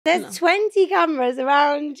There's 20 cameras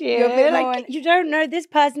around you. Like, you don't know this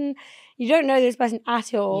person. You don't know this person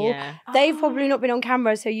at all. Yeah. They've probably not been on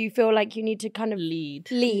camera, so you feel like you need to kind of lead.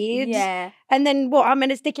 Yeah. And then what? I'm going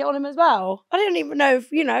to stick it on him as well. I don't even know if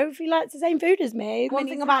he likes the same food as me. One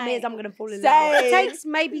thing about me is I'm going to fall in love. It takes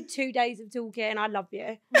maybe 2 days of talking. I love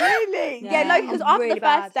you. Really? Yeah, no, because after really the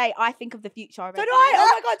first day, I think of the future already. So do I. Oh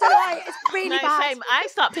my God, so do I. It's really bad. Same. I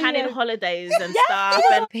start planning holidays and stuff.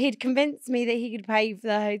 And he'd convinced me that he could pay for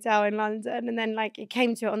the hotel in London, and then like it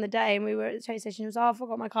came to it on the day, and we were at the train station. He was, I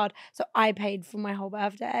forgot my card, so I paid for my whole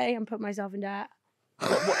birthday and put myself in debt.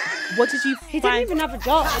 What did you He didn't even have a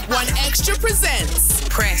job. One Extra presents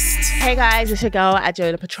Pressed. Hey guys, it's your girl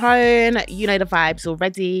Adeola Patronne. You know the vibes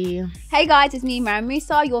already. Hey guys, it's me, Mariam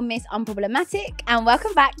Musa, your Miss Unproblematic, and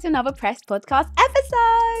welcome back to another Pressed podcast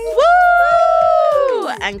episode. Woo!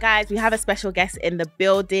 And guys, we have a special guest in the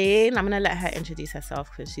building. I'm gonna let her introduce herself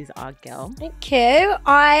because she's our girl. Thank you.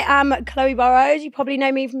 I am Chloe Burrows. You probably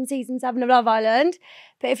know me from season 7 of Love Island.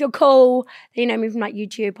 But if you're cool, then you know me from like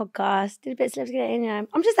YouTube, podcast, did a bit of Celebs Go Dating.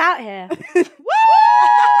 I'm just out here.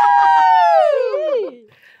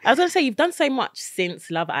 I was gonna say, you've done so much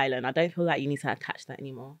since Love Island. I don't feel like you need to attach that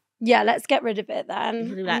anymore. Yeah, let's get rid of it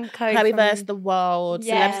then. Like Chloe versus the world,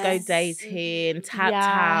 Celebs Go Dating, Tapped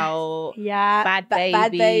Out, Bad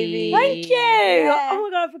Baby. Thank you. Yeah. Oh my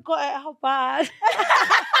God, I forgot it. How bad.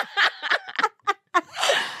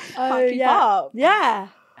 Can't keep up. Yeah.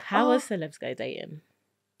 How was Celebs Go Dating?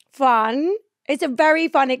 Fun. It's a very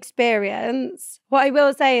fun experience. What I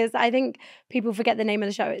will say is I think people forget the name of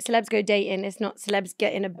the show. It's Celebs Go Dating. It's not celebs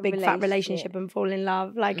get in a big fat relationship and fall in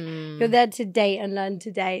love. Like you're there to date and learn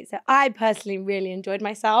to date. So I personally really enjoyed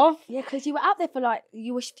myself. Yeah, because you were out there for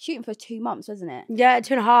you were shooting for 2 months, wasn't it? Yeah,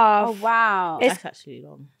 2.5. Oh wow. That's actually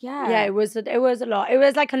long. Yeah. Yeah, it was a lot. It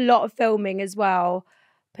was like a lot of filming as well.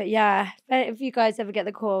 But yeah, if you guys ever get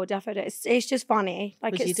the call, definitely, it's just funny.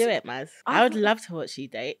 Like, would you do it, Maz? I would love to watch you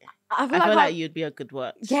date. I feel like you'd be a good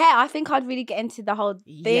watch. Yeah, I think I'd really get into the whole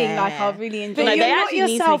thing. Yeah. Like, I'd really enjoy but it. you're not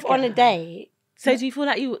yourself on a date. So do you feel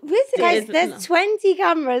like you... Guys, there's 20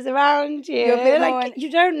 cameras around you. Like, you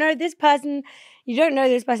don't know this person... You don't know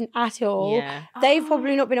this person at all. Yeah. They've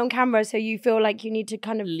probably not been on camera, so you feel like you need to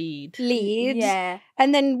kind of lead. Yeah.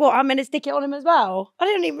 And then what? I'm going to stick it on him as well. I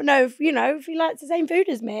don't even know if he likes the same food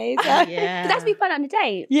as me. So. Yeah. But that's be fun on a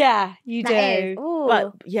date. Yeah, you do.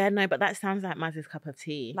 But that sounds like Maz's cup of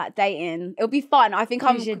tea. Like dating. It'll be fun. I think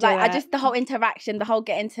the whole interaction, the whole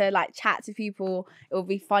getting to like chats with people, it'll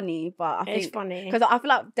be funny. But I think it's funny. Because I feel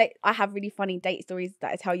like I have really funny date stories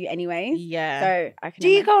that I tell you anyways. Yeah. So I can. Do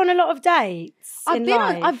you go on a lot of dates? I've been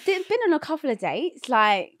on a couple of dates.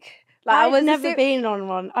 I've never been on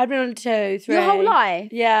one. I've been on 2, 3. Your whole life?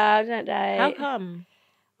 Yeah, I don't date. How come?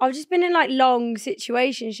 I've just been in like long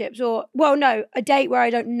situationships, a date where I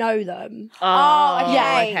don't know them. Oh,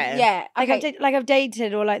 okay. Yeah. Okay. I've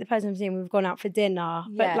dated, or like the person I've seen, we've gone out for dinner,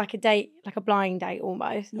 but like a date, like a blind date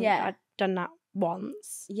almost. Yeah. I've done that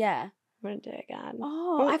once. Yeah. I'm gonna do it again.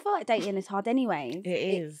 Oh, I feel like dating is hard anyway. It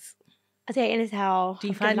is. Dating is hell. Do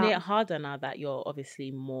you find it harder now that you're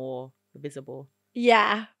obviously more visible?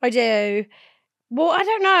 Yeah, I do. Well, I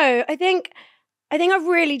don't know. I think I've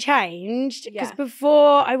really changed because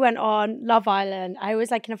before I went on Love Island, I was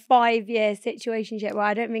like in a 5-year situationship where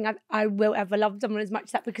I don't think I will ever love someone as much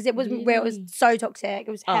as that because it was real. It was so toxic.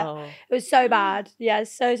 It was hell. It was so bad. Yeah,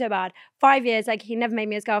 so bad. 5 years, like he never made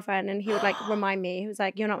me his girlfriend, and he would like remind me. He was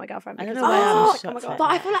like, "You're not my girlfriend." I don't know why I'm shocked. But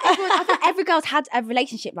I feel like every girl's had a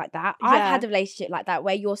relationship like that. Yeah. I've had a relationship like that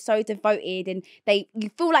where you're so devoted and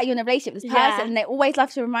you feel like you're in a relationship with this person, and they always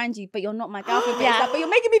love to remind you, "But you're not my girlfriend." But you're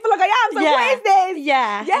making me feel like I am. So what is this?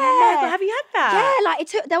 Yeah. No, but have you had that? Yeah,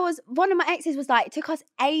 like there was one of my exes was like, it took us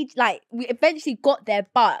age, like we eventually got there,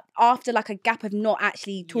 but after like a gap of not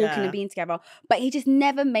actually talking and being together, but he just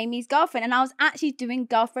never made me his girlfriend, and I was actually doing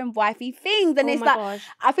girlfriend wifey things, and it's like, gosh.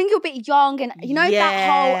 I think you're a bit young, and you know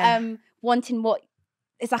that whole wanting what,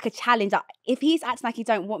 it's like a challenge. Like, if he's acting like he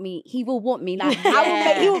don't want me, he will want me. Like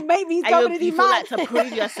he will make me his girlfriend. You feel like to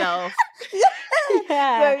prove yourself.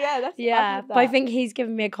 But I think he's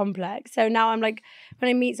given me a complex. So now I'm like, when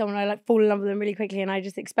I meet someone, I like fall in love with them really quickly, and I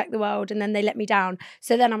just expect the world, and then they let me down.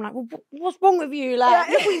 So then I'm like, well, what's wrong with you? Like,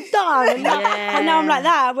 what have we done? And now I'm like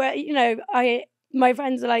that, where my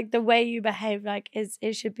friends are like, the way you behave, like,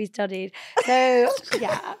 it should be studied. So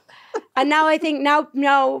yeah, and now I think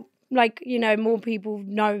now. Like, more people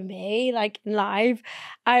know me, like, in live.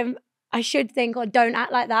 I should think, don't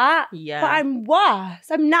act like that. Yeah. But I'm worse.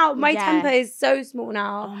 My temper is so small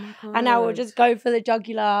now. Oh my God. And I will just go for the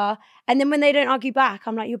jugular. And then when they don't argue back,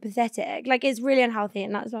 I'm like, you're pathetic. Like, it's really unhealthy,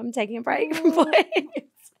 and that's why I'm taking a break from boys.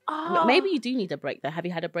 Maybe you do need a break though. Have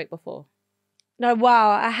you had a break before? No, wow.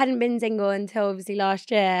 I hadn't been single until obviously last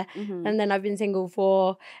year. Mhm. And then I've been single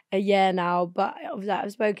for a year now. But obviously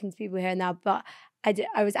I've spoken to people here and now. But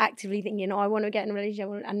I was actively thinking, I want to get in a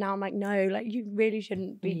relationship. And now I'm like, no, like you really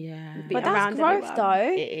shouldn't be. But that's growth anyone.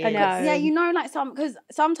 though. It is. I know. Yeah, you know, like because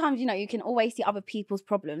sometimes, you know, you can always see other people's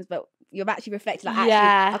problems, but you've actually reflected like,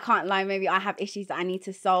 actually, I can't lie, maybe I have issues that I need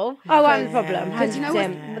to solve. Oh, I have a problem. Because you know what,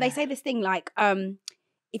 100%. they say this thing like,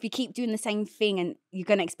 if you keep doing the same thing and you're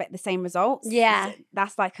gonna expect the same results, Yeah.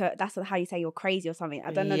 that's how you say you're crazy or something.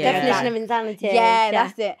 I don't know. Yeah. Definition of insanity. Yeah,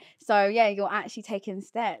 that's it. So yeah, you're actually taking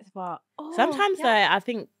steps, but Sometimes though, I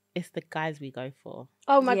think it's the guys we go for.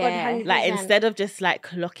 Oh my Yeah. God, 100%. Like instead of just like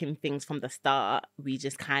clocking things from the start, we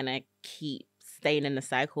just kind of keep staying in the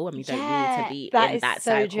cycle, and we don't need to be that in is that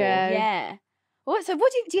so cycle. true. yeah. What? So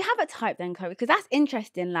what do you have a type then, Chloe? Because that's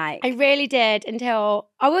interesting. Like I really did until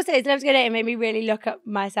I will say Celebs Go Dating made me really look at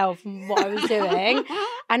myself and what I was doing.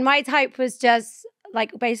 And my type was just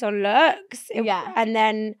like based on looks. Yeah. And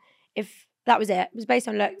then if that was it was based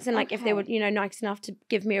on looks and like if they Okay. were, you know, nice enough to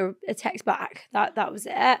give me a text back, that was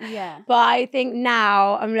it. Yeah. But I think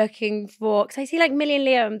now I'm looking for, because I see like Millie and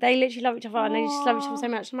Liam, they literally love each other and they just love each other so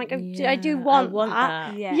much. I'm like, I do want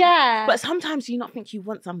that. Yeah. Yeah. But sometimes you not think you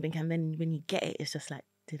want something, and then when you get it, it's just like,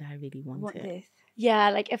 did I really want it? This? Yeah,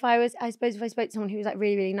 like I suppose if I spoke to someone who was like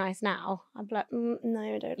really, really nice now, I'd be like, no,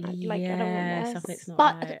 I don't like, I don't want this. Something's not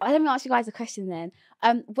But right. let me ask you guys a question then.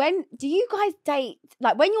 When do you guys date?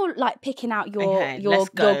 Like when you're like picking out your let's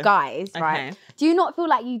go. guys, right? Okay. Do you not feel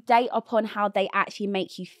like you date upon how they actually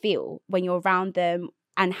make you feel when you're around them?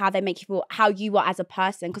 And how they make you feel, how you are as a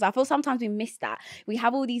person. Because I feel sometimes we miss that. We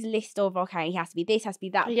have all these lists of, okay, he has to be this, has to be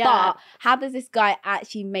that. Yeah. But how does this guy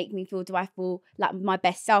actually make me feel? Do I feel like my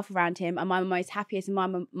best self around him? Am I most happiest? Am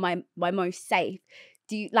I my most safe?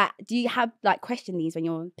 Do you have like question these when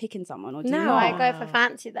you're picking someone? Or do you No, not? I go if I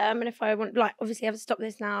fancy them, and if I want, like, obviously I've stopped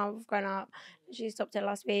this now. I've grown up. She stopped it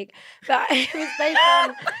last week, but it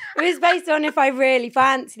was based on if I really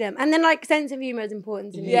fancy them, and then like sense of humor is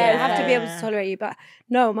important to me. Yeah. I have to be able to tolerate you. But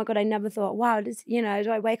no, oh my God, I never thought, wow, do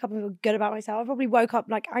I wake up and feel good about myself? I probably woke up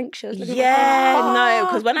like anxious. looking like, No,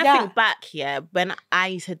 because when I Yeah. think back, when I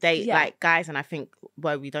used to date like guys, and I think,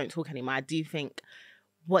 well, we don't talk anymore, I do think,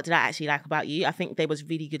 what did I actually like about you? I think they was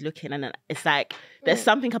really good looking, and it's like there's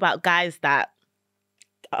something about guys that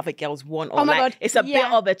other girls want, or Oh my like God, it's a bit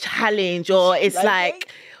of a challenge, or it's like,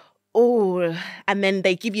 oh, and then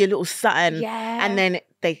they give you a little something, and then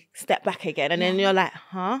they step back again, and then you're like,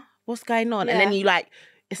 huh, what's going on? And then you like,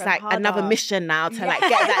 it's Go like harder. another mission now to like get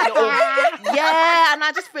that little, and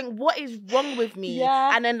I just think, what is wrong with me?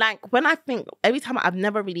 Yeah. And then like when I think, every time I've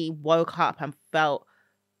never really woke up and felt,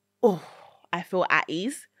 I feel at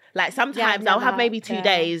ease. Like sometimes I'll have maybe 2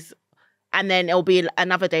 days, and then it'll be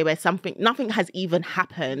another day where nothing has even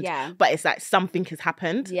happened. Yeah. But it's like something has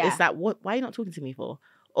happened. Yeah. It's like, why are you not talking to me for?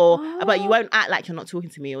 Or but you won't act like you're not talking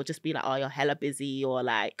to me, or just be like, oh, you're hella busy, or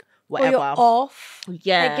like or whatever. you're off.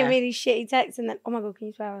 Yeah. Like give me these shitty texts, and then oh my God, can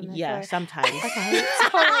you swear on this? Yeah, Sorry. sometimes. Okay,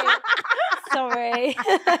 sorry.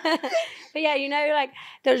 But yeah, like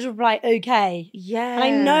they'll just reply okay. Yeah. And I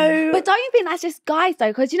know. But don't you think that's just guys though?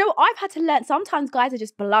 Because I've had to learn sometimes guys are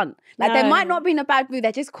just blunt. Like they might not be in a bad mood.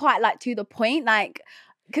 They're just quite like to the point. Like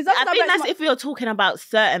because I think that's if you're talking about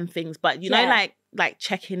certain things, but you know, like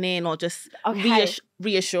checking in or just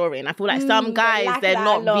reassuring. I feel like some guys, they're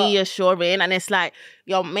not reassuring, and it's like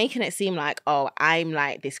you're making it seem like, oh, I'm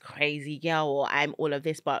like this crazy girl, or I'm all of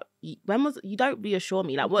this, but you don't reassure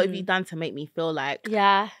me. Like, what have you done to make me feel like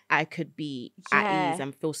I could be at ease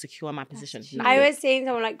and feel secure in my position? I was seeing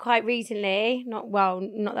someone like quite recently, not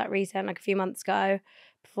that recent, like a few months ago,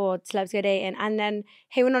 before Celebs Go Dating, and then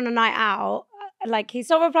he went on a night out. Like he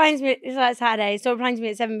stopped replying to me, it's like Saturday, he stopped replying to me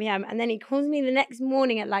at 7 p.m. and then he calls me the next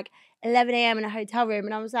morning at like 11 a.m. in a hotel room,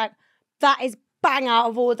 and I was like, that is bang out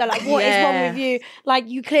of order. Like, what is wrong with you? Like,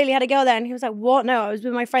 you clearly had a girl there. And he was like, what? No, I was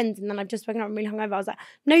with my friends, and then I've just woken up and really hungover. I was like,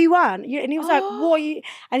 no, you weren't. And he was like, what are you?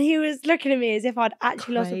 And he was looking at me as if I'd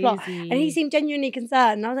actually lost the plot. And he seemed genuinely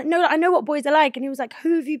concerned. And I was like, no, I know what boys are like. And he was like,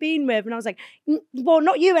 who have you been with? And I was like, well,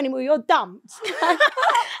 not you anymore. You're dumped.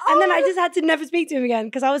 And then I just had to never speak to him again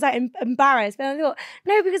because I was like embarrassed. But I thought,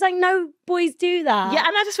 no, because I know boys do that. Yeah,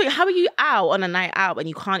 and I just think, how are you out on a night out when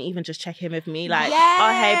you can't even just check in with me? Like, oh,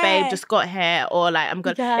 hey, babe, just got here. Or like, I'm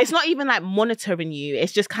good. Yeah. It's not even like monitoring you.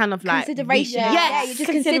 It's just kind of like consideration. Yes, you're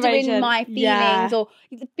just considering my feelings or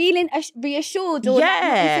feeling reassured or not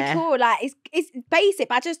insecure. Like it's basic.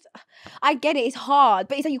 But I get it. It's hard,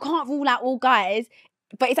 but it's like you can't rule out all guys.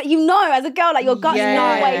 But it's like, you know, as a girl, like your gut's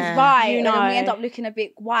always right. You know. And then we end up looking a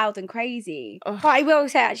bit wild and crazy. But I will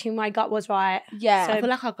say, actually, my gut was right. Yeah. So I feel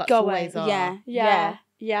like our guts always are. Yeah.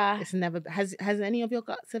 It's never... Has any of your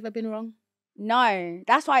guts ever been wrong? No.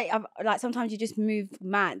 That's why, like, sometimes you just move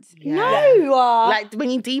mad. Yeah. No. Like, when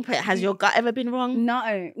you deep it, has your gut ever been wrong?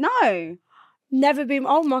 No. Never been.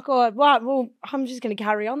 Oh my God. Right. Well, I'm just going to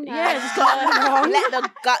carry on there. Yeah, just gotta let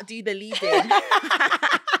the gut do the leading.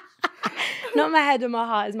 Not my head and my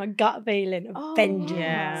heart, it's my gut feeling of vengeance.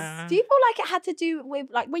 Yeah. Do you feel like it had to do with,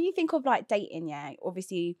 like, when you think of, like, dating,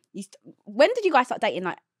 obviously, when did you guys start dating,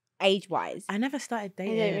 like, age-wise? I never started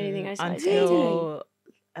dating. I don't really think I started until,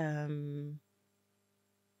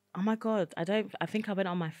 oh my God, I think I went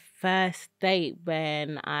on my first date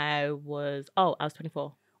when I was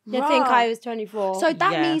 24. I think I was 24. So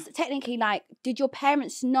that means, technically, like, did your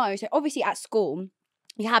parents know? So obviously at school,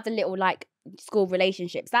 you have the little, like, school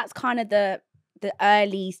relationships. That's kind of the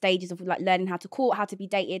early stages of, like, learning how to court, how to be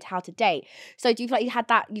dated, how to date. So do you feel like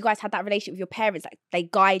you guys had that relationship with your parents, like they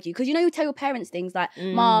guide you? Because you know, you tell your parents things like,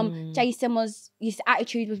 Mom, Jason his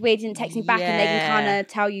attitude was weird, didn't text me back, and they can kind of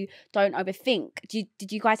tell you, don't overthink.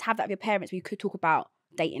 Did you guys have that with your parents where you could talk about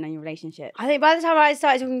dating and your relationship? I think by the time I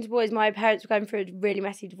started talking to boys, my parents were going through a really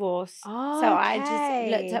messy divorce. Oh, so I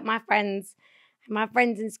just looked at my friends. My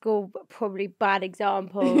friends in school were probably bad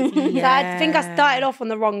examples. So I think I started off on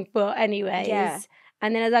the wrong foot anyways. Yeah.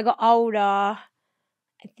 And then as I got older, I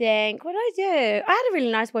think, what did I do? I had a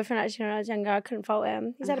really nice boyfriend actually when I was younger. I couldn't fault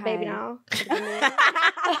him. He's had a baby now.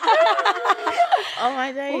 Oh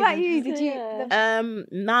my days. What about you? Did you?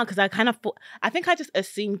 No, because I think I just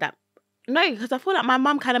assumed that. No, because I feel like my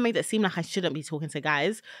mum kind of made it seem like I shouldn't be talking to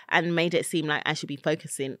guys and made it seem like I should be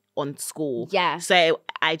focusing on school. Yeah. So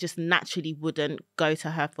I just naturally wouldn't go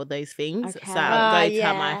to her for those things. Okay. So I would go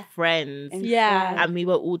to my friends. Yeah. And we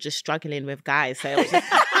were all just struggling with guys. So it was just...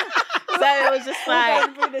 like,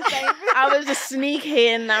 I was just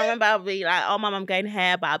sneaking. I remember I'd be like, oh, Mum, I'm going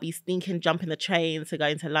here, but I'll be sneaking, jumping the train to go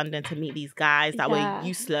into London to meet these guys that were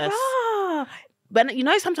useless. But, you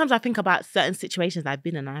know, sometimes I think about certain situations I've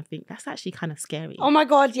been in and I think that's actually kind of scary. Oh my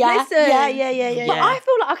God, yeah. Listen. Yeah. But I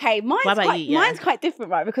feel like, okay, mine's quite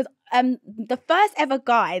different, right? Because the first ever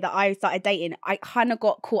guy that I started dating, I kind of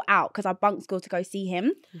got caught out because I bunked school to go see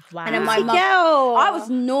him. Wow. And then my mum, I was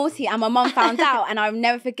naughty and my mum found out, and I'll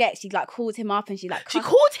never forget, she like called him up and she like... She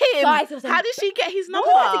called him? Guys, how did she get his number?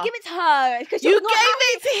 I had to give it to her. You gave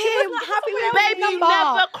it to him? She was not happy with Babe, you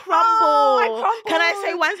never crumble. Oh, I crumbled. Can I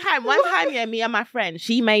say one time, yeah, me and my friend,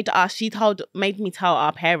 she made me tell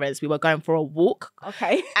our parents we were going for a walk.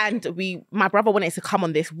 Okay. And my brother wanted to come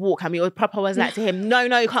on this walk and Papa was like to him, no,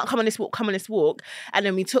 you can't come on this walk. And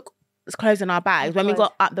then we took clothes in our bags. When we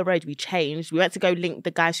got up the road, we changed. We went to go link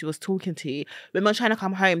the guy she was talking to. When we were trying to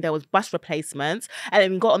come home, there was bus replacements. And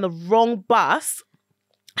then we got on the wrong bus,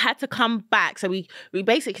 had to come back. So we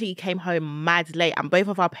basically came home mad late and both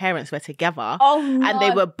of our parents were together. Oh, no. And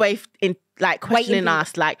they were both in questioning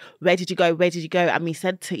us, like, where did you go? And we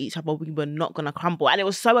said to each other we were not going to crumble. And it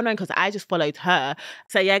was so annoying because I just followed her.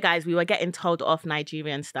 So yeah, guys, we were getting told off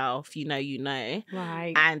Nigerian style, you know.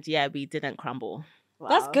 Right. And yeah, we didn't crumble. Wow,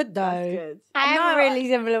 that's good though. That's good. I have a really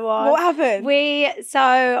similar one. What happened?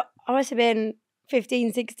 I must have been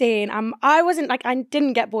 15, 16. I wasn't like, I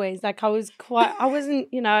didn't get boys. Like I wasn't,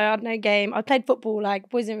 you know, I had no game. I played football, like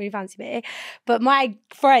boys didn't really fancy me. But my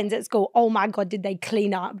friends at school, oh my God, did they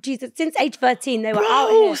clean up? Jesus, since age 13, they were out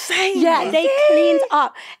here. Same. Yeah, they cleaned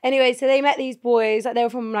up. Anyway, so they met these boys, like they were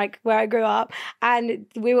from like where I grew up, and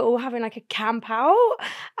we were all having like a camp out.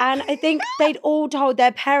 And I think they'd all told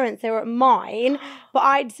their parents they were at mine, but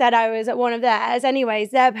I'd said I was at one of theirs.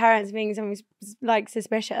 Anyways, their parents being something like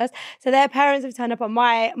suspicious. So their parents have turned up at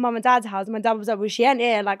my mum and dad's house. My dad was like, well, she ain't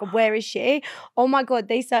here. Like, where is she? Oh my God,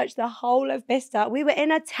 they searched the whole of Bicester. We were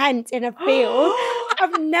in a tent in a field.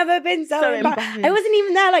 I've never been so embarrassed. I wasn't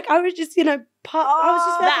even there. Like, I was just, you know, I was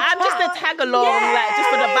just there. I'm just a tag along, like, just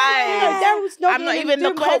for the vibes. I'm not even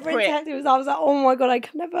the culprit. I was like, oh my God, I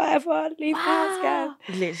can never ever leave the house again.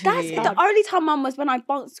 Literally. That's the only time Mum was when I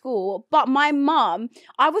bunked school. But my mum,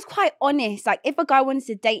 I was quite honest. Like, if a guy wanted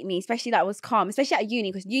to date me, especially that was calm, especially at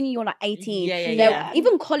uni, because uni you're like 18. Yeah.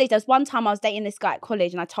 Even college, there was one time I was dating this guy at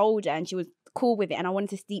college and I told her and she was cool with it and I wanted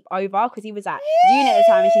to sleep over because he was at uni at the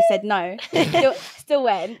time and she said no. Still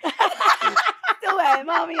went. Still went,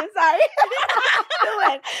 Mommy, I'm sorry. Still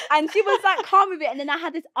went. And she was like calm with it. And then I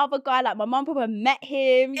had this other guy, like my mum probably met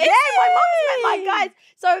him. Yeah, my mum's met my guys.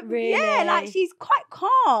 So yeah, like she's quite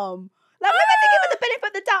calm. Like, maybe I didn't give her the benefit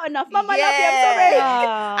of the doubt enough. Mum, I love you, I'm sorry.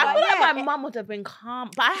 I feel like my mum would have been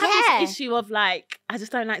calm. But I have this issue of like, I just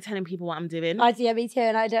don't like telling people what I'm doing. Yeah, me too.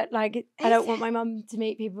 And I don't want my mum to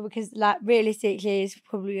meet people because, like, realistically, it's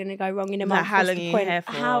probably going to go wrong in a month. How long are you here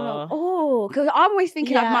for? How long? Oh, because I'm always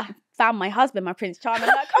thinking I've found my husband, my Prince Charming.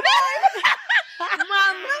 Like, come on,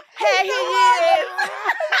 Mum, here he is.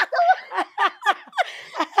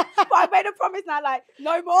 But I made a promise now, like,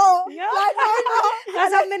 no more. Yeah. Like, no more.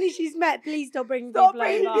 That's how many she's met. Please stop bringing people over.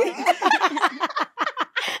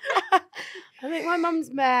 I think my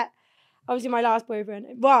mum's met, obviously, my last boyfriend.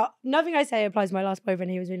 Well, nothing I say applies to my last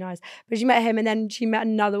boyfriend. He was really nice. But she met him and then she met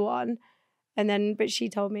another one. But she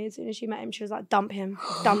told me as soon as she met him, she was like, dump him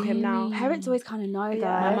now. Parents always kind of know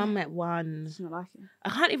that. My mum met one. She's not like him. I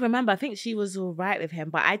can't even remember. I think she was all right with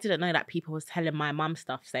him, but I didn't know that people was telling my mum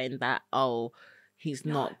stuff saying that, he's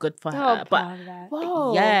not good for her. But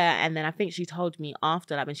yeah, and then I think she told me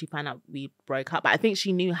after, like, when she found out we broke up. But I think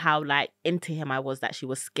she knew how, like, into him I was, that she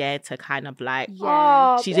was scared to kind of, like,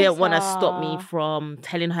 she didn't want to stop me from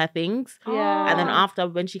telling her things. Yeah. And then after,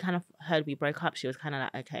 when she kind of heard we broke up, she was kind of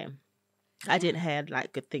like, okay. I didn't hear,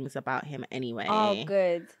 like, good things about him anyway. Oh,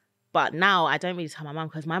 good. But now I don't really tell my mum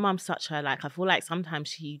because my mum's such a, like, I feel like sometimes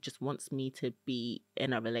she just wants me to be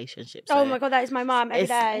in a relationship. So oh my God, that is my mum every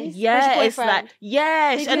day. Yeah, it's like,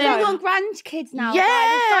 yes. And then you want grandkids now. Yeah. Like,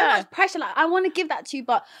 there's so much pressure. Like, I want to give that to you,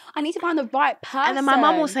 but I need to find the right person. And then my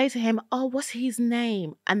mum will say to him, what's his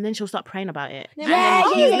name? And then she'll start praying about it. Yeah,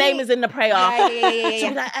 and then his name is in the prayer. Yeah. She'll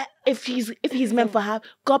be like, if he's meant for her,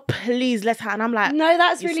 God, please let her. And I'm like, no,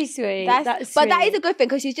 that's really sweet. That's but that is a good thing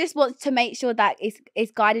because she just wants to make sure that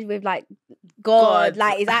it's guided with, like, God.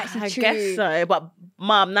 Like, it's actually true. I guess so. But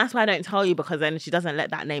mum, that's why I don't tell you, because then she doesn't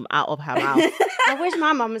let that name out of her mouth. I wish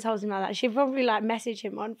my mum had told him like that. She'd probably, like, message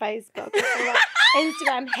him on Facebook. Like,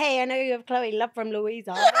 Instagram, hey, I know you have Chloe, love from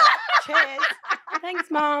Louisa. Cheers.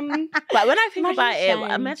 Thanks, Mum. But when I think about it,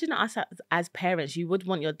 imagine us as parents, you would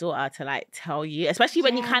want your daughter to, like, tell you, especially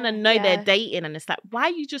when you kind of know they're dating, and it's like, why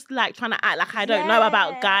are you just, like, trying to act like I don't know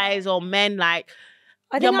about guys or men? Like,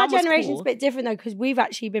 I think our generation's a bit different though, because we've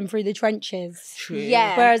actually been through the trenches. True.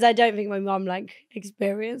 Yeah. Whereas I don't think my mum, like,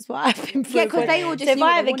 experienced what I've been through. Yeah, because they all just so if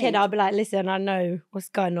I have a kid, I'll be like, listen, I know what's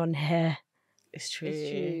going on here. It's true. It's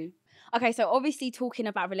true. Okay, so obviously talking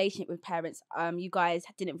about relationship with parents, you guys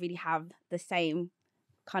didn't really have the same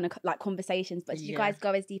kind of, like, conversations, but did you guys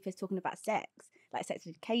go as deep as talking about sex? Like sex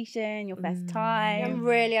education, your first time? I'm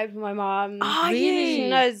really open with my mum. Oh, really? She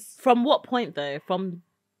knows. From what point though? From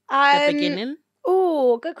the beginning?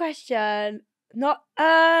 Oh, good question. Not,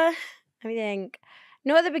 let me think.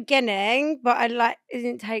 Not at the beginning, but it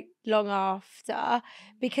didn't take long after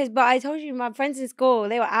but I told you, my friends in school,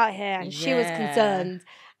 they were out here and she was concerned.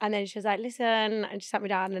 And then she was like, listen, and she sat me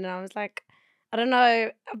down and I was like, I don't know,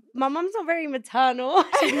 my mum's not very maternal.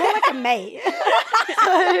 She's more like a mate. So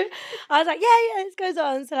I was like, yeah, this goes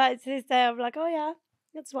on. So, like, to this day, I'm like, oh yeah,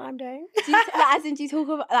 that's what I'm doing. Do you talk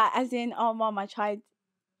about, like, as in, oh, Mum, I tried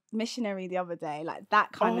missionary the other day, like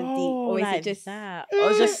that kind of deep, or is it just that? Or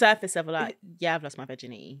it's just surface level, like, yeah, I've lost my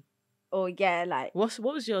virginity? Or yeah, like, what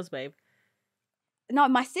was yours, babe? No,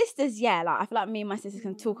 my sisters, like, I feel like me and my sisters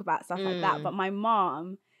can talk about stuff like that, but my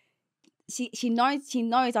mom, she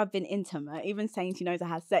knows I've been intimate, even saying she knows I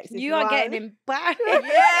had sex. You are getting embarrassed.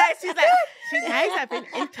 Yeah, she's like, she knows I've been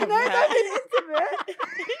intimate.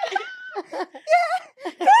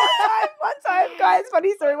 One time, guys,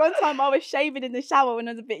 funny story. One time I was shaving in the shower when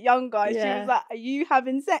I was a bit younger. And she was like, are you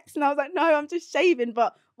having sex? And I was like, no, I'm just shaving.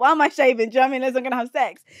 But why am I shaving? Do you know what I mean? Unless I'm going to have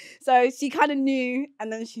sex. So she kind of knew,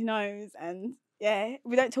 and then she knows. And yeah,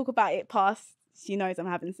 we don't talk about it past she knows I'm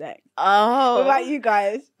having sex. Oh. What about you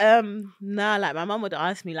guys? No, like, my mum would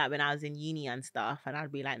ask me, like, when I was in uni and stuff, and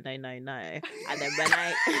I'd be like, no. And then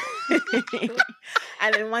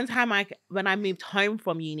and then one time when I moved home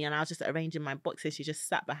from uni and I was just arranging my boxes, she just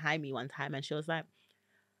sat behind me one time and she was like,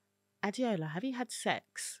 Adeola, have you had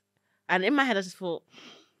sex? And in my head I just thought,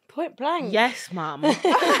 point blank. Yes, Mum. I was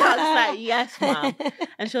like, yes, Mum.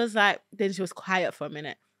 And she was like, then she was quiet for a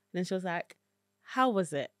minute. Then she was like, how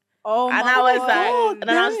was it? Oh, and I was like,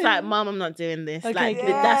 I was like, Mum, I'm not doing this. Okay, like,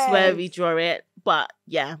 that's where we draw it. But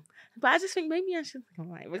yeah. But I just think maybe I should think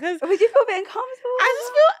about it, because would you feel a bit uncomfortable?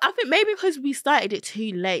 I think maybe because we started it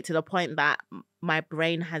too late, to the point that my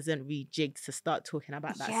brain hasn't rejigged to start talking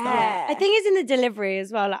about that stuff. I think it's in the delivery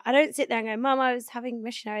as well. Like, I don't sit there and go, Mum, I was having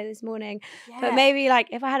missionary this morning. But maybe, like,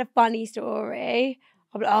 if I had a funny story,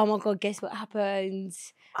 I'll be like, oh my God, guess what happened?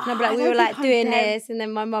 And I'll be like, we were, like, doing this. And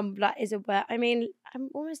then my mum, like, is aware. I mean, I'm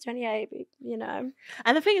almost 28, but, you know.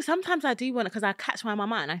 And the thing is, sometimes I do want it, because I catch my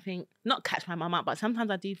mum out and I think, not catch my mum out, but sometimes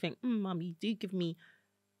I do think, Mum, you do give me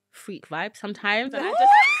freak vibes sometimes. And I just, and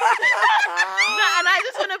I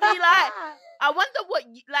just want to be like, I wonder what,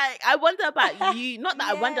 I wonder about you. Not that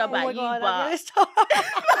I wonder about you, but...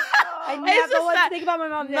 I never want to think about my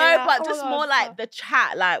mum. No, but just more like the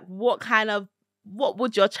chat. Like, what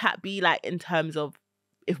would your chat be like in terms of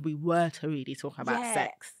if we were to really talk about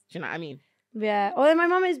sex? Do you know what I mean? Yeah. Although my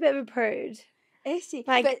mum is a bit of a prude. Is she?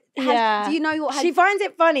 Like, do you know what? She finds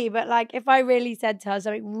it funny, but like if I really said to her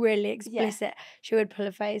something really explicit, she would pull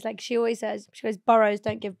a face. Like she always says, she goes, "Burrows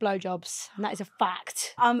don't give blowjobs," and that is a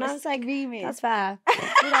fact. And I was like, screaming. that's fair.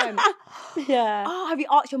 Yeah. Oh, have you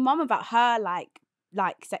asked your mum about her like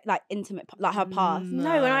intimate, like her past?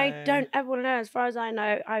 No, and I don't ever want to know. As far as I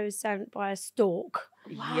know, I was sent by a stalk.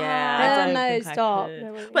 Wow. Yeah, I don't know. Stop.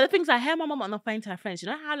 But the things I hear my mum on the phone to her friends. You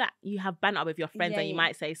know how like you have banter with your friends and you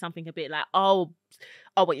might say something a bit like, "Oh,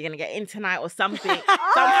 what you're gonna get in tonight" or something. Sometimes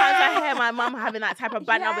I hear my mum having that type of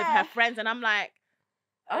banter with her friends, and I'm like,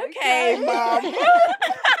 "Okay, mum."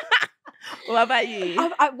 What about you?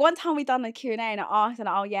 One time we done a Q&A and I asked her,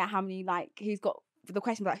 "Oh yeah, how many the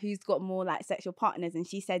question was like, who's got more like sexual partners?" And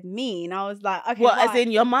she said me, and I was like, okay. What, as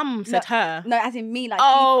in your mum said her? No, as in me, like,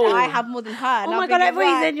 I have more than her. And oh my God,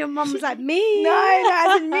 everybody said your mum was like me. No,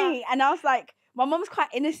 as in me. And I was like, my mum's quite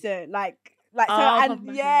innocent, my mum's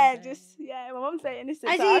very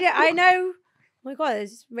innocent. I know. Oh my God,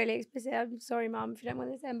 it's really explicit. I'm sorry, mum, if you don't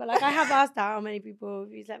want this in, but like I have asked her how many people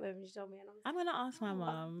you slept with, and she told me, and I'm gonna ask my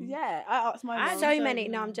mum. Yeah, I asked my mum. So many.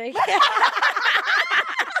 No, I'm joking.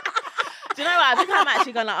 Do you know what? I think I'm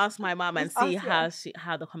actually gonna ask my mum and see how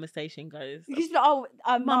the conversation goes. Because she's like,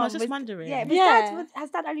 mum, I was just wondering. Yeah, but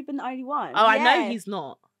has Dad only been the only one? Oh, I know he's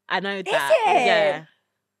not. I know that. Is it? Yeah.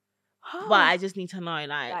 But I just need to know,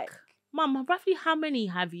 like, Mum, roughly how many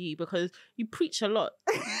have you? Because you preach a lot.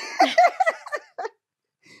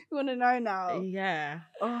 You want to know now? Yeah.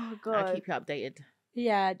 Oh God. I'll keep you updated.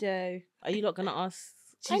 Yeah, I do. Are you not gonna ask?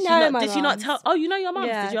 Did she not tell? Oh, you know your mum.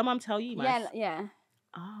 Yeah. Did your mum tell you, man? Yeah.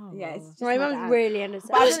 Oh. Yeah, it's just my mum's really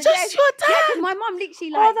innocent. But it's just your dad. Yeah, my mum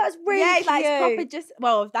literally like. Oh, that's really cute. Like proper just.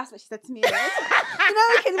 Well, that's what she said to me. You know,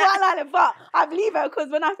 because I like it, but I believe her because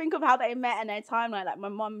when I think of how they met and their timeline, like my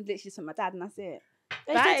mum literally just with my dad, and that's it.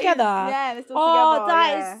 They're still together. Yeah, they're still together. Oh,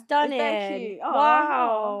 that is stunning. They're cute. Oh,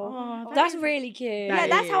 wow, that's really cute. Yeah,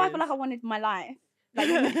 that's how I feel like I wanted my life. Like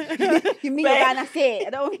you meet a guy and that's it. I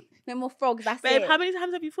don't. No more frogs, that's it. Babe, how many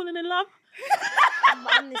times have you fallen in love?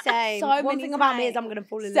 I'm the same. One thing about me is I'm going to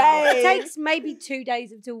fall in love. It takes maybe 2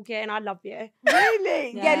 days of talking and I love you.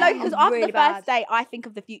 Really? Yeah, no, because after really the first day, I think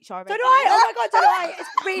of the future already. So do I. Oh my God, so do I. It's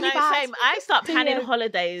really bad. Same. I start planning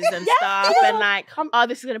holidays and stuff and like,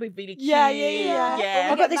 this is going to be really cute. Yeah.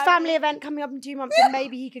 I've got this family event coming up in 2 months and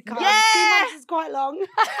maybe he could come. 2 months is quite long.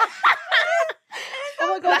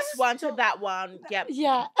 Oh my God. That's one to that one. Yep.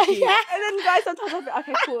 Yeah. And then guys sometimes I'll be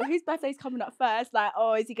okay, cool. Whose birthday's coming up first? Like,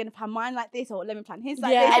 is he gonna plan mine like this, or let me plan his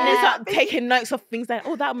like this? And then start taking notes of things like,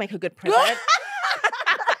 that'll make a good present.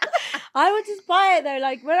 I would just buy it though.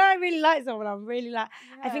 Like when I really like someone, I'm really like,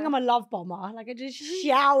 I think I'm a love bomber. Like I just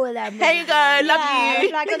shower them. Here you go, love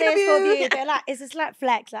you. Like I got this for you. But like it's a slight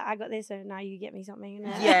flex. Like I got this, so now you get me something.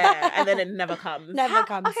 Yeah, and then it never comes. Never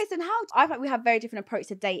comes. Okay, so I think we have very different approach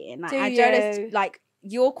to dating. Like Adeola's like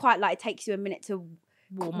you're quite like it takes you a minute to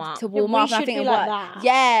warm up. And I think it like that.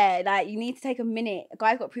 Yeah, like you need to take a minute. A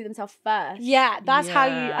guy's got to prove themselves first. Yeah, that's how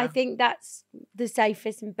you. I think that's the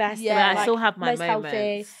safest and best. Yeah, like, I still have my moments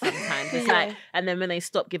healthy. sometimes. It's like, and then when they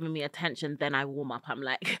stop giving me attention, then I warm up. I'm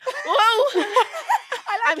like, whoa,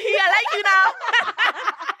 I'm here. I like you now.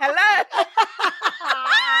 Hello.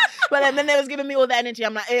 But then they was giving me all the energy.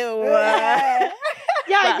 I'm like, ew.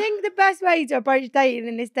 Yeah, I think the best way to approach dating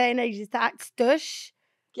in this day and age is to act stush.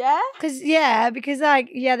 Yeah? Because like,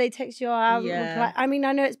 they text you out. Yeah. I mean,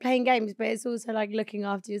 I know it's playing games, but it's also like looking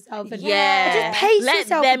after yourself. And just pace let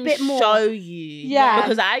yourself them a bit more. show you. Yeah.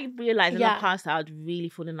 Because I realised in the past I would really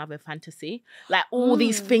fall in love with fantasy. Like all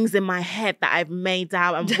these things in my head that I've made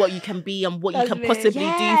out and what you can be and what you can possibly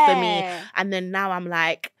do for me. And then now I'm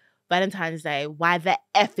like, Valentine's Day, why the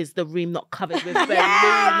F is the room not covered with balloons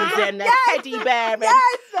and a teddy bear? And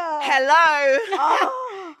hello.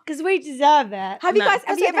 Because we deserve it. Have you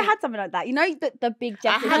ever had something like that? You know the big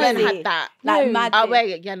Jeff. I haven't had that. Like mad. Oh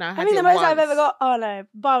wait, yeah, no. I mean, the most I've ever got. Oh no,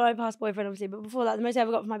 by my past boyfriend, obviously. But before that, the most I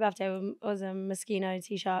ever got for my birthday was a Moschino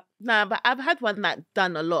t-shirt. No, but I've had one that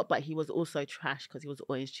done a lot, but he was also trash because he was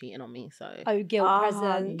always cheating on me. So guilt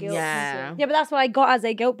present. Yeah, but that's what I got as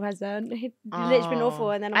a guilt present. He'd literally been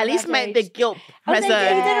awful, and then at least make the guilt present. He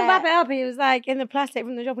didn't wrap it up. He was like in the plastic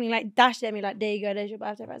from the shop, and he like dashed it at me like, "There you go, there's your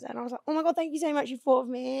birthday present." And I was like, "Oh my God, thank you so much. You thought of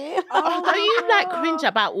me." me. Don't you like cringe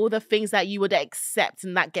about all the things that you would accept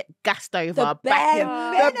and that get gassed over The back in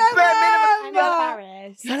bare the bare I'm minimum?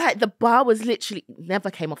 embarrassed. So like the bar was literally never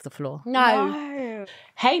came off the floor. No.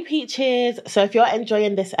 Hey Peaches, so if you're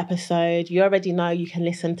enjoying this episode, you already know you can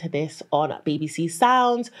listen to this on BBC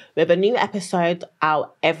Sounds with a new episode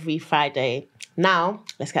out every Friday. Now,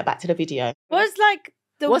 let's get back to the video. What's like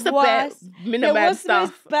the What's the bare worst? minimum what's stuff?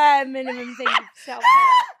 the most bare minimum thing you've self?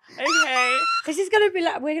 Okay. This is gonna be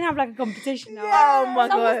like we're gonna have like a competition now. Oh my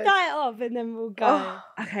Someone god. start it off and then we'll go.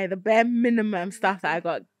 Oh, okay, the bare minimum stuff that I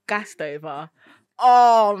got gassed over.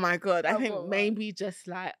 Oh my god, I think maybe just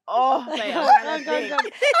like, wait, I'm trying to think.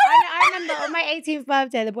 I remember on my 18th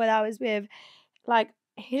birthday, the boy that I was with, like,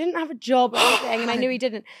 he didn't have a job or anything, and I knew he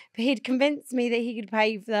didn't, but he'd convinced me that he could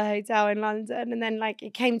pay for the hotel in London, and then, like,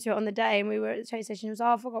 it came to it on the day, and we were at the train station, he was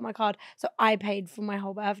like, I forgot my card, so I paid for my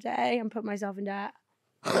whole birthday and put myself in debt.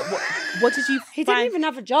 What did you He find? didn't even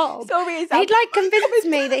have a job. Sorry, He'd, like, convinced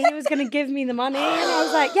me that he was going to give me the money, and I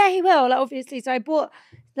was like, yeah, he will, like, obviously, so I bought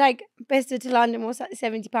like Bicester to London was like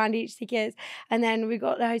 £70 each tickets, and then we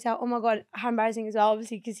got the hotel. Oh my god, how embarrassing as well,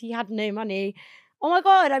 obviously because he had no money. Oh my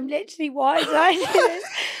god, I'm literally, why did I do this?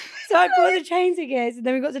 So I bought the train tickets, and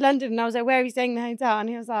then we got to London, and I was like, where are we staying in the hotel? And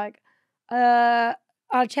he was like,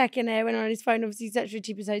 I'll check in here. Went on his phone, obviously searched for the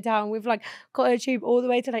cheapest hotel, and we've like got a tube all the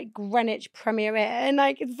way to like Greenwich Premier Inn, and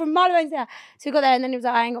like from Marlow there. So we got there, and then he was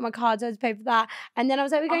like, I ain't got my card, so I had to pay for that. And then I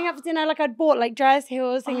was like, we're going out for dinner. Like I'd bought like dress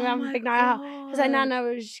heels, thinking around for a big night out. I was like, no,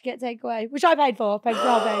 we should get takeaway, which I paid for. Paid for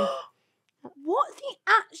the whole thing. What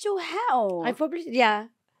the actual hell? I probably yeah.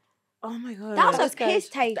 Oh my god, That was That's a piss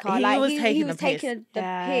good. taker. He Like was he taking was the piss. taking the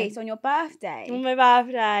Yeah. piss on your birthday. On my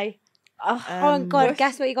birthday. Oh my god, what's-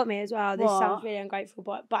 guess what he got me as well? This What? sounds really ungrateful,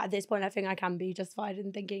 but at this point I think I can be justified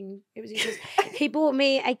in thinking it was useless. He bought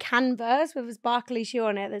me a canvas with a sparkly shoe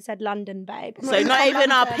on it that said London, babe. So not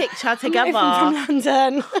even our picture together. I'm not even from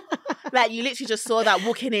London. Like you literally just saw that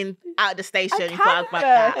walking in out of the station. You thought about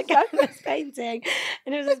A that. canvas painting.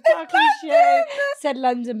 And it was a sparkly shoe, said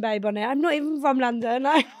London, babe on it. I'm not even from London.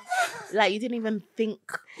 Like you didn't even think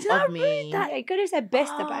of me. That it could have said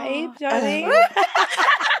Bicester, babe. Do you know what I mean?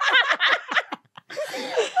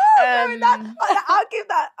 I'll give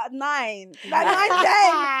that a 9. That 9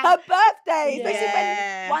 day, her birthday, especially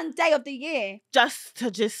Yeah. when one day of the year. just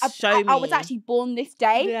to show me. I was actually born this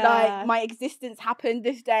day. Yeah. Like my existence happened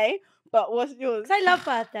this day. But what's yours? Because I love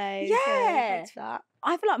birthdays. Yeah. So thanks for that.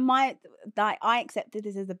 I feel like I accepted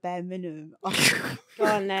this as a bare minimum. Go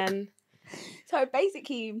on then. So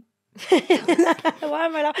basically, Why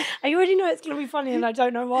am I laughing? I already know it's going to be funny and I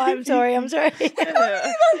don't know why. I'm sorry. Man's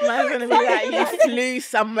gonna be like you flew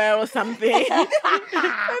somewhere or something. so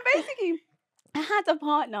basically, I had a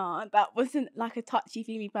partner that wasn't like a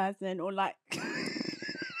touchy-feely person or like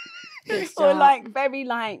or like very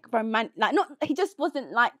like romantic. Like not, he just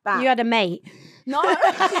wasn't like that. You had a mate. No,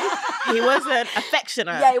 He wasn't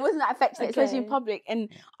affectionate. yeah, it wasn't that affectionate, especially in Okay. public. And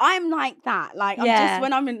I'm like that. Like I'm Yeah. just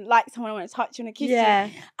when I'm in like someone I want to touch you and kiss Yeah.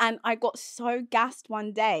 you. And I got so gassed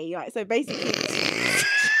one day. Like so basically.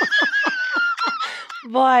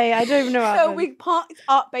 Why? I don't even know what So happened. we parked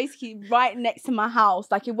up basically right next to my house.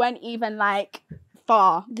 Like it wasn't even like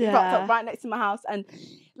far. We parked Yeah. up right next to my house, and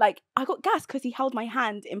like I got gassed because he held my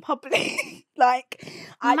hand in public. Like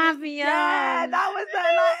Mariam. yeah, that was the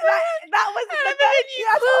that was the And best. then you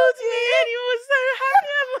I told called you me and you were so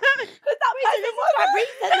happy. because that person was quite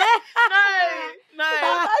recent there. No.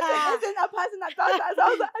 that person isn't a person that does that. So I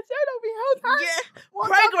was like, I showed we held hands. Yeah. What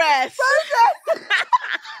the Progress.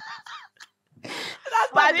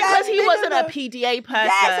 That's But I my think because bare he wasn't a minimum. PDA person.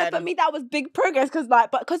 Yeah, so for me that was big progress because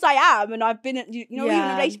I am and I've been in, you know, you're in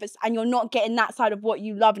Yeah. relationships and you're not getting that side of what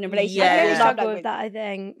you love in a relationship. Yeah. I Your really love struggle language. with that, I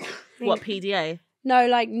think. What PDA? No,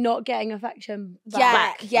 like not getting affection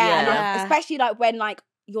back. Yeah. And Yeah. especially like when like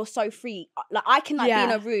you're so free. Like I can like be in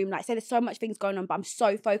Yeah. a room, like say there's so much things going on, but I'm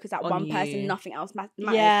so focused at On one you. person, nothing else matters.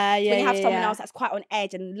 Yeah, So when you have someone yeah. else that's quite on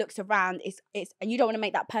edge and looks around, it's and you don't want to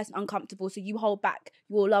make that person uncomfortable, so you hold back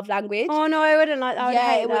your love language. Oh no, I wouldn't like that. I would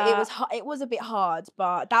Yeah, hate it that. was it was a bit hard,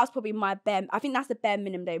 but that was probably my bare. I think that's the bare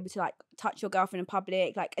minimum though, to like touch your girlfriend in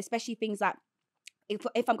public, like especially things like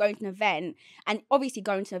if I'm going to an event, and obviously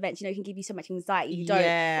going to events, you know, can give you so much anxiety. You don't.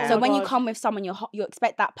 Yeah. So Oh my when you God. come with someone, you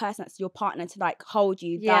expect that person that's your partner to like hold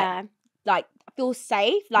you, Yeah. like feel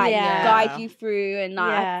safe, like Yeah. guide you through, and like,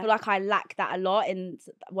 I Yeah. feel like I lack that a lot in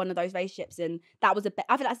one of those relationships, and that was I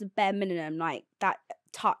think that's the bare minimum, like that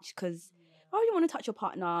touch, because I really want to touch your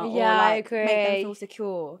partner, Yeah, or I like make them agree. feel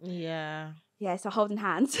secure. Yeah. Yeah, so holding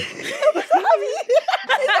hands.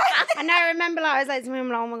 And I remember, like, I was like to him,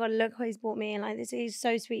 like, oh my god, look what he's bought me, and like this, he's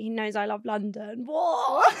so sweet. He knows I love London.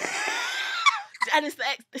 What? And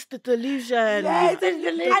it's the delusion. Yeah, it's the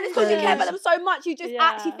delusion. And it's because you care about them so much, you just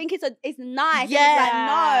actually think it's nice.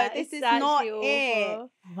 Yeah. It's like, no, this is not it.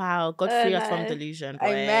 Wow, God free us from delusion, boy.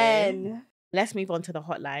 Amen. Let's move on to the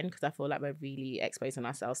hotline because I feel like we're really exposing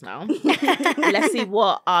ourselves now. Let's see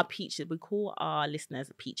what our peaches, we call our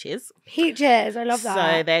listeners peaches. Peaches, I love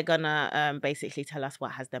that. So they're gonna basically tell us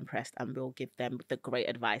what has them pressed and we'll give them the great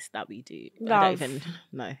advice that we do. Love. I don't even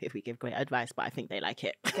know if we give great advice, but I think they like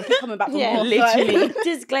it. They keep coming back for more. Literally.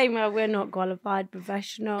 Disclaimer, we're not qualified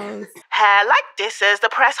professionals. Like this is the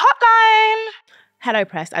press hotline. Hello,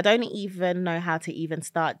 press. I don't even know how to even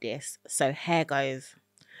start this, so here goes.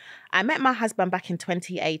 I met my husband back in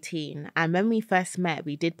 2018, and when we first met,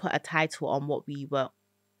 we did put a title on what we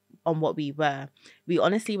were. We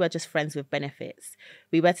honestly were just friends with benefits.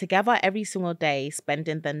 We were together every single day,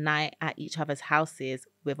 spending the night at each other's houses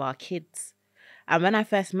with our kids. And when I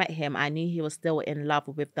first met him, I knew he was still in love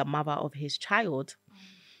with the mother of his child.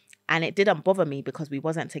 And it didn't bother me because we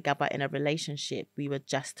wasn't together in a relationship. We were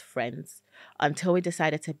just friends until we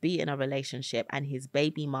decided to be in a relationship and his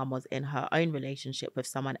baby mum was in her own relationship with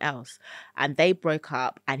someone else. And they broke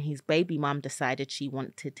up and his baby mum decided she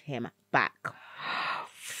wanted him back.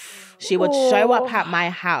 She would show up at my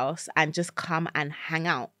house and just come and hang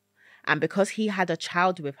out. And because he had a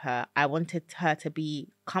child with her, I wanted her to be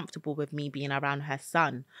comfortable with me being around her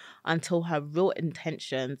son until her real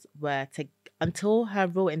intentions were to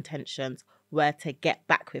get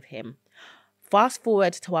back with him. Fast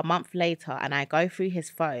forward to a month later and I go through his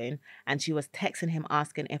phone and she was texting him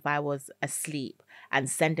asking if I was asleep and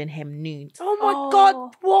sending him nudes. Oh my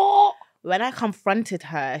God, what? When I confronted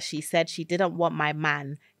her, she said she didn't want my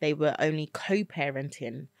man. They were only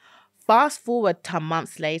co-parenting. Fast forward to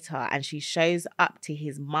months later and she shows up to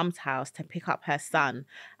his mum's house to pick up her son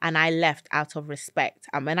and I left out of respect.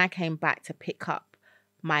 And when I came back to pick up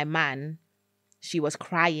my man, she was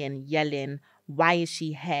crying, yelling, "Why is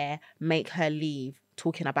she here? Make her leave,"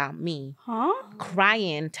 talking about me.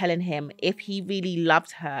 Crying, telling him if he really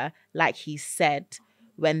loved her, like he said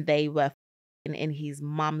when they were in his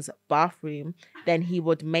mum's bathroom, then he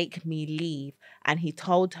would make me leave. And he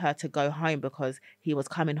told her to go home because he was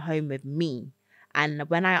coming home with me. And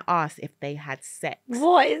when I asked if they had sex,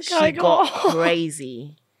 what is going on? She got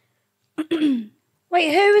crazy.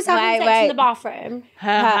 Wait, who was having sex in the bathroom?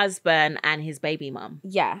 Her husband and his baby mum.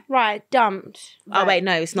 Yeah. Right, dumped. Oh, wait,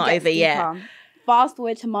 no, it's not over yet. Fast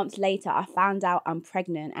forward to months later, I found out I'm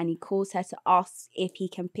pregnant and he calls her to ask if he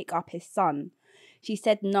can pick up his son. She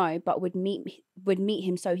said no, but would meet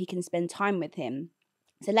him so he can spend time with him.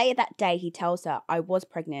 So later that day, he tells her I was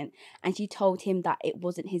pregnant and she told him that it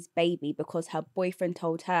wasn't his baby because her boyfriend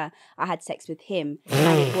told her I had sex with him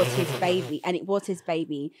and it was his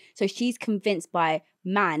baby. So she's convinced by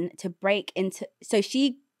man to break into... So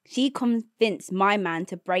she convinced my man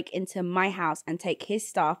to break into my house and take his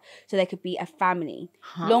stuff so they could be a family.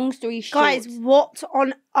 Long story short... Guys, what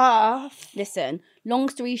on earth? Listen, long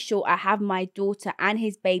story short, I have my daughter and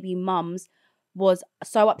his baby mums was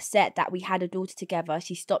so upset that we had a daughter together.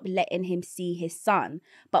 She stopped letting him see his son,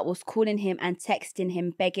 but was calling him and texting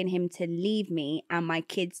him, begging him to leave me and my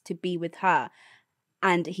kids to be with her.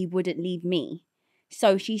 And he wouldn't leave me.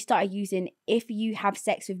 So she started using, if you have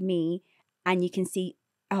sex with me and you can see...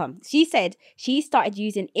 she said she started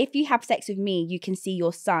using, if you have sex with me, you can see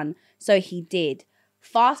your son. So he did.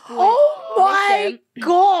 Fast forward. Oh my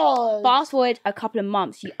God. Fast forward a couple of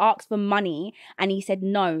months. She asked for money and he said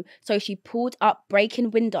no. So she pulled up, breaking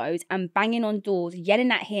windows and banging on doors, yelling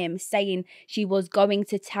at him, saying she was going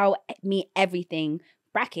to tell me everything.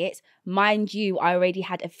 Brackets, mind you, I already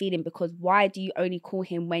had a feeling because why do you only call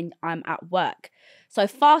him when I'm at work? So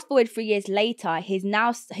fast forward 3 years later, his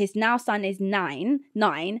now son is nine,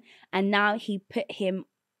 and now he put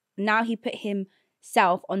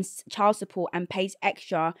himself on child support and pays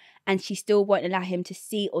extra, and she still won't allow him to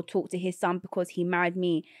see or talk to his son because he married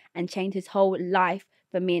me and changed his whole life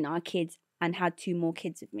for me and our kids and had 2 more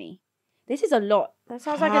kids with me. This is a lot. That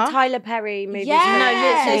sounds like a Tyler Perry movie. Yeah.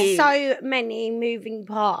 No, literally so many moving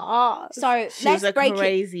parts. So she's a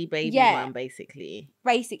crazy baby mum, basically.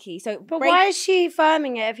 Basically. So but why is she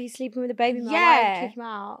affirming it if he's sleeping with a baby mum? Why kick him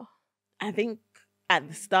out? I think at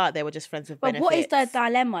the start they were just friends with benefits. But what is the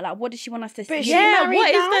dilemma? Like, what does she want us to see? What is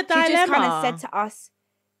the dilemma? She just kind of said to us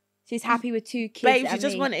she's happy with 2 kids. Babe, she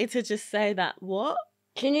just wanted to just say that. What?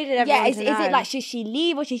 She needed everyone to know. Is it like, should she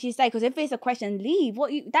leave or should she stay? Because if it's a question, leave.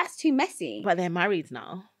 That's too messy. But they're married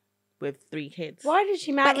now with 3 kids. Why did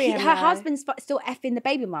she marry him? Her husband's still effing the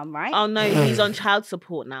baby mum, right? Oh no, he's on child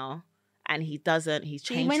support now. and he's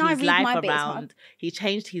changed his life around. He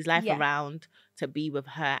changed his life around to be with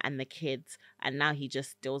her and the kids, and now he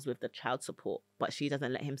just deals with the child support, but she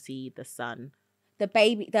doesn't let him see the son. The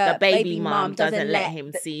baby mom doesn't let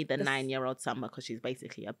him see the 9-year-old son because she's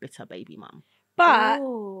basically a bitter baby mom. But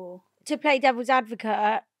to play devil's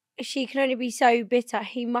advocate, she can only be so bitter.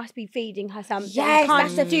 He must be feeding her something. Yes,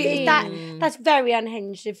 that's the thing. That's very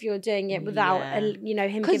unhinged if you're doing it without, him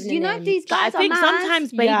giving because these guys. I think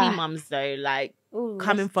sometimes baby mums though, like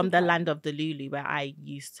coming from the land of delulu where I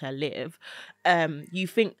used to live, you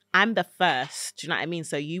think I'm the first. Do you know what I mean?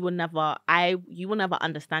 So you will never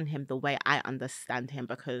understand him the way I understand him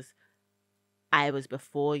because I was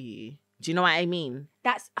before you. Do you know what I mean?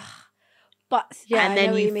 That's. But and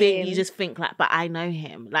then you just think like, but I know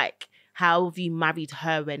him. Like, how have you married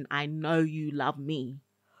her when I know you love me?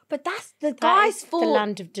 But that's the guy's fault. The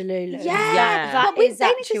land of delulu. Yeah. But they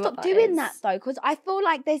need to stop doing that though, because I feel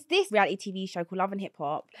like there's this reality TV show called Love and Hip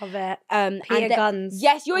Hop. Love it. Pia Guns.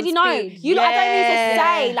 Yes, you already know. I don't need to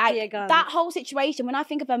say like that whole situation. When I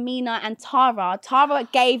think of Amina and Tara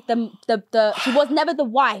gave them the she was never the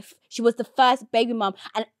wife. She was the first baby mum,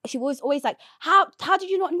 and she was always like, "How did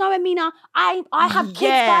you not know, Amina? I have kids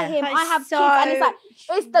by him. I have kids," and it's like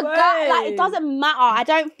it's the guy. Like it doesn't matter. I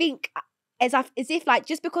don't think. As if like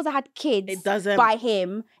just because I had kids by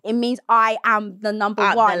him, it means I am the number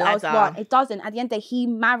one. I was one. It doesn't. At the end of the day, he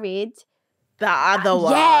married the other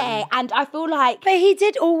one. Yeah, and I feel like, but he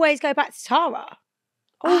did always go back to Tara.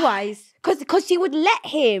 Always, because she would let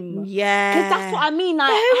him. Yeah, because that's what I mean. Like,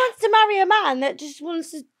 but who wants to marry a man that just wants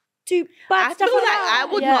to do bad stuff? I feel like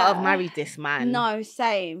I would not have married this man. No,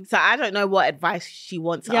 same. So I don't know what advice she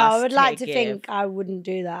wants us. Yeah, I would like to think I wouldn't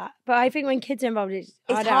do that. But I think when kids are involved, it's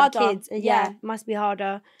harder. Kids. Yeah, it must be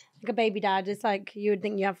harder. Like a baby dad, it's like you would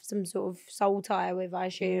think you have some sort of soul tie with, I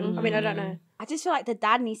assume. I mean, I don't know. I just feel like the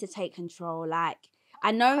dad needs to take control. Like,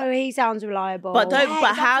 I know he sounds reliable. But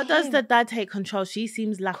how does the dad take control? She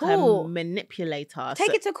seems like a manipulator.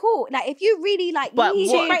 Take it to court. Like, if you really like, but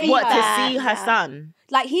what to see her son?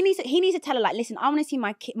 Like, he needs to tell her, like, listen, I want to see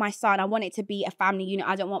my son. I want it to be a family unit.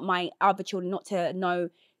 I don't want my other children not to know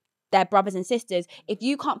their brothers and sisters. If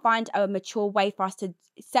you can't find a mature way for us to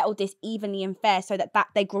settle this evenly and fair so that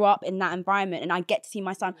they grow up in that environment and I get to see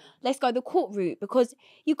my son, let's go the court route, because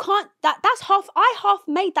you can't, I half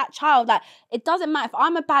made that child. Like, it doesn't matter if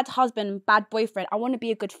I'm a bad husband, bad boyfriend, I want to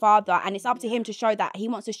be a good father, and it's up to him to show that he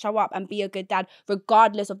wants to show up and be a good dad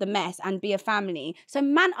regardless of the mess and be a family. So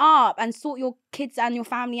man up and sort your kids and your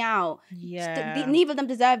family out. Yeah. Neither of them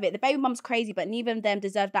deserve it. The baby mum's crazy, but neither of them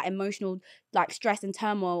deserve that emotional like stress and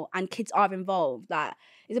turmoil, and kids are involved. Like,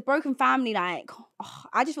 it's a broken family. Like,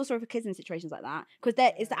 I just feel sorry for kids in situations like that, because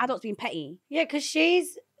it's the adults being petty. Yeah, because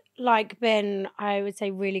she's like been, I would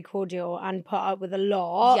say, really cordial and put up with a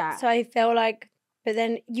lot. Yeah. So I feel like, but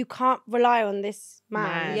then you can't rely on this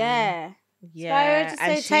man. Yeah. Yeah. So I would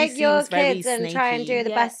just say take your kids and try and do the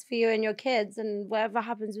best for you and your kids, and whatever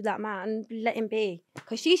happens with that man, let him be.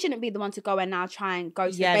 Because she shouldn't be the one to go and now try and go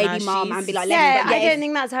to the baby mom and be like, I don't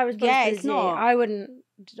think that's her responsibility. Yeah, it's not. I wouldn't.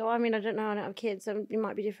 I mean, I don't know. I don't have kids, so it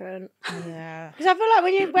might be different. Yeah. Because I feel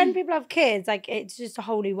like when people have kids, like, it's just a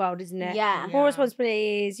whole new world, isn't it? Yeah. More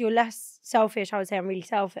responsibilities. You're less selfish. I would say I'm really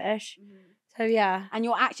selfish. So yeah. And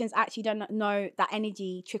your actions actually don't know that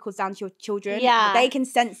energy trickles down to your children. Yeah. They can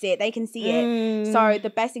sense it. They can see it. So the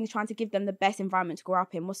best thing is trying to give them the best environment to grow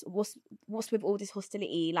up in. What's with all this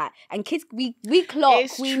hostility? Like, and kids, we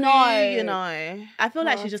clock, we know. You know. I feel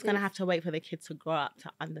like she's just going to have to wait for the kids to grow up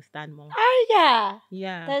to understand more. Oh yeah.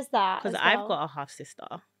 Yeah. There's that. Because I've got a half sister.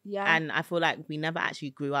 Yeah. And I feel like we never actually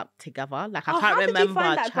grew up together. Like, I can't how remember did you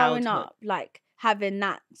find that childhood. growing up, like having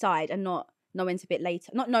that side and not knowing to bit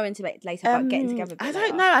later, not knowing to bit later, but getting together. I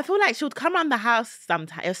don't know. I feel like she'll come around the house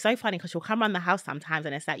sometimes. It was so funny because she'll come around the house sometimes,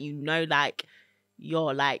 and it's like, you know, like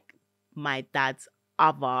you're like my dad's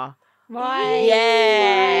other. Right. Yeah.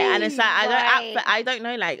 Right. And it's like I don't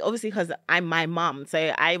know. Like, obviously, because I'm my mum,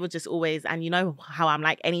 so I would just always, and you know how I'm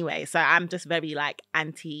like anyway. So I'm just very like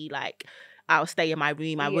anti. Like, I'll stay in my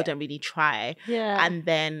room. I wouldn't really try. Yeah. And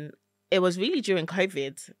then it was really during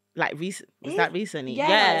COVID. Like, was that recently?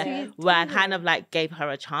 Yeah. Where I kind of like gave her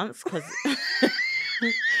a chance because,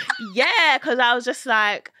 because I was just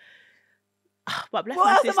like, but bless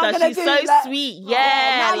my sister, she's so sweet.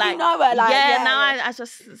 Yeah, now like, you know her. Like, now I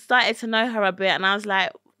just started to know her a bit, and I was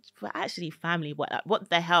like, we're actually family. What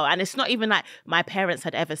the hell? And it's not even like my parents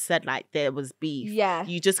had ever said like there was beef. Yeah,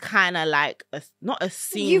 you just kind of like not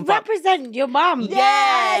assume. You represent your mum.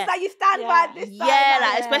 Yeah, it's like you stand by this side. Yeah,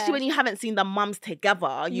 like especially when you haven't seen the mums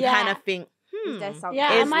together, you kind of think, Is there something?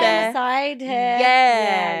 Yeah, am I on the side here?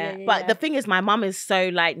 Yeah. But the thing is, my mum is so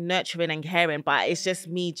like nurturing and caring, but it's just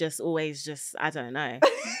me always I don't know.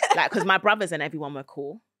 Like, because my brothers and everyone were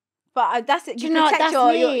cool. But that's it. Do you know what? That's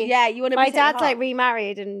me. You want to. My dad's like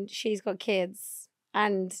remarried and she's got kids,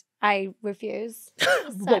 and I refuse.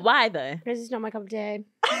 But why though? Because it's not my cup of tea.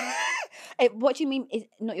 What do you mean is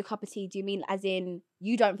not your cup of tea? Do you mean as in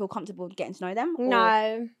you don't feel comfortable getting to know them? No.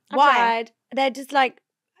 I've Why? tried. They're just like,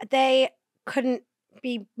 they couldn't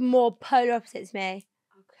be more polar opposite to me.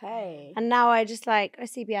 Okay. And now I just like a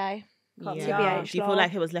CBA. Yeah. Do you feel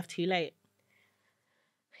like it was left too late?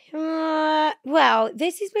 Well,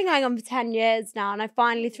 this has been going on for 10 years now, and I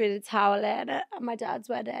finally threw the towel in at my dad's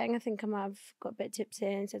wedding. I think I might have got a bit tipsy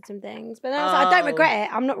and said some things, but then I don't regret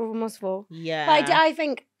it. I'm not remorseful. Yeah. But I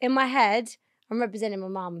think in my head, I'm representing my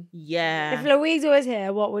mum. Yeah. If Louisa was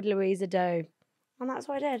here, what would Louisa do? And that's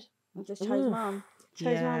what I did. I just chose mum.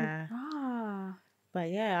 Chose mum. Ah. But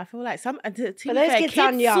yeah, I feel like to be those fair, kids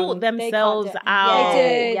sound young. sort themselves They out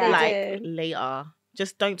They do. like later.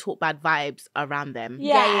 Just don't talk bad vibes around them.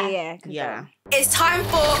 Yeah. It's time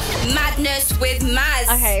for Madness with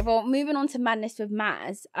Maz. Okay, well, moving on to Madness with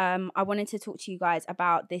Maz, I wanted to talk to you guys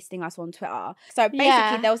about this thing I saw on Twitter. So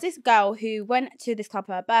basically, there was this girl who went to this club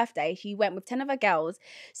for her birthday. She went with 10 of her girls.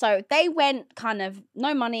 So they went kind of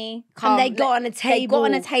no money. And they got on a table. They got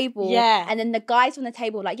on a table. Yeah. And then the guys on the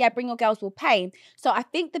table were like, yeah, bring your girls, we'll pay. So I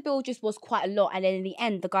think the bill just was quite a lot. And then in the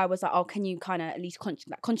end, the guy was like, oh, can you kind of at least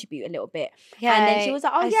contribute a little bit? Yeah. And then she was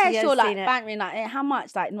like, oh, yeah, sure. Like, it. bantering, like, how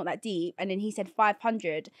much? Like, not that deep. And then he said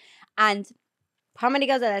 500. And how many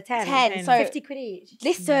girls are there? 10? 10. So 50 quid each.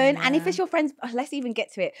 Listen, and if it's your friends, let's even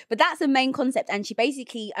get to it. But that's the main concept. And she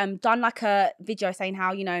basically done like a video saying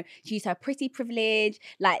how, you know, she used her pretty privilege,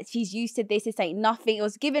 like she's used to this ain't nothing. It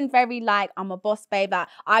was given very like, I'm a boss babe, that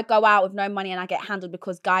I go out with no money and I get handled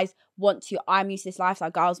because guys want to, I'm used to this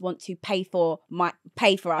lifestyle, girls want to pay for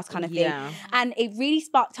us kind of thing. And it really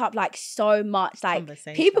sparked up like so much, like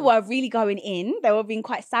people were really going in, they were being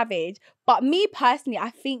quite savage. But me personally, I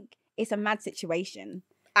think it's a mad situation.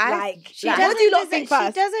 What do you lot think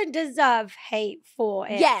first? She doesn't deserve hate for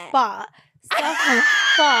it. Yeah. But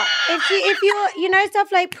if you're, you know,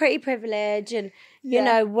 stuff like pretty privilege and you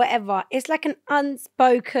know, whatever, it's like an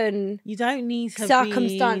unspoken you don't need to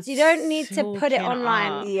circumstance. You don't need to put it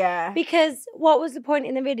online. Yeah. Because what was the point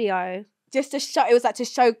in the video? Just to show, it was like to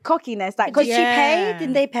show cockiness, like because she paid.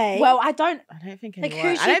 Didn't they pay? Well, I don't think like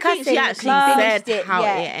anyone. I don't think she actually said how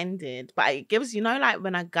it ended, but it gives, you know, like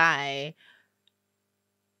when a guy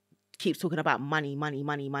keeps talking about money,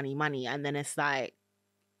 and then it's like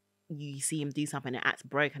you see him do something and acts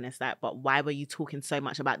broke, and it's like, but why were you talking so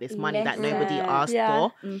much about this money that nobody asked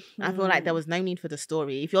for? I feel like there was no need for the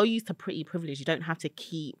story. If you're used to pretty privilege, you don't have to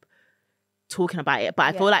keep talking about it. But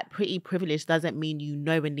I feel like pretty privilege doesn't mean you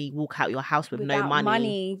knowingly walk out your house with no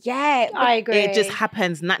money. Yeah, I agree. It just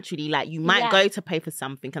happens naturally. Like you might go to pay for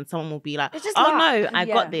something and someone will be like, oh no, I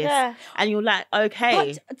got this. And you're like,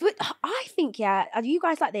 okay. But I think, are you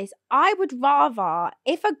guys like this? I would rather,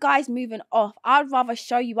 if a guy's moving off, I'd rather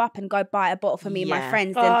show you up and go buy a bottle for me and my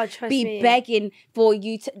friends than be begging for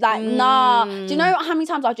you to, like, nah. Do you know how many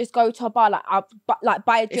times I'll just go to a bar, like, I'll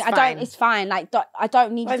buy a drink. It's fine. Like, I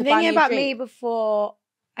don't need you to buy me a drink. Before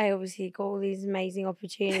I obviously got all these amazing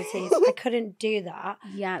opportunities, I couldn't do that.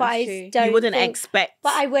 Yeah, but that's true. You wouldn't expect.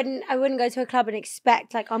 But I wouldn't go to a club and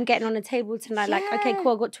expect like I'm getting on a table tonight. Like, okay,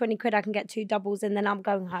 cool, I got 20 quid, I can get 2 doubles and then I'm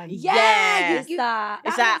going home. Yeah, it's that.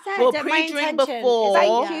 It's that. We'll pre-drink before.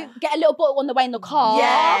 Get a little bottle on the way in the car.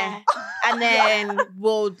 Yeah, and then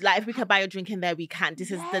we'll like if we can buy a drink in there, we can. This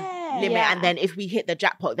is the limit, and then if we hit the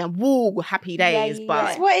jackpot, then woo, happy days.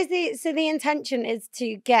 But what is the intention is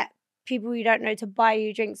to get people you don't know to buy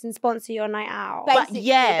you drinks and sponsor your night out. But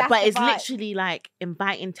it's literally like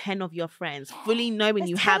inviting 10 of your friends, fully knowing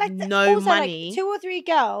you have no money. Like 2 or 3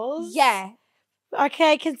 girls. Yeah.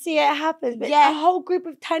 Okay, I can see it happen. But a whole group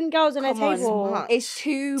of 10 girls on a table. It's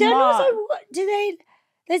too much. And also,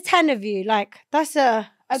 there's 10 of you. Like, that's a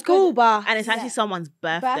school bar. And it's actually someone's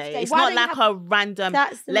birthday. It's not like a random,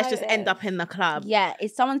 let's just end up in the club. Yeah,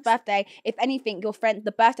 it's someone's birthday. If anything, your friend,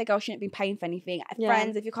 the birthday girl shouldn't be paying for anything.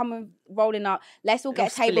 Friends, if you're coming rolling up, let's all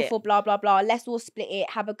get a table for blah, blah, blah. Let's all split it,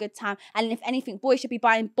 have a good time. And if anything, boys should be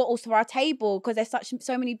buying bottles for our table because there's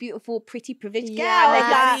so many beautiful, pretty, privileged girls.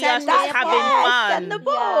 Yeah, having fun. Send the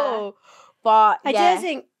bottle. But I just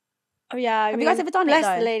think, have you guys ever done it though?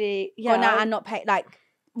 Bless the lady. Yeah. Gone out and not pay, like,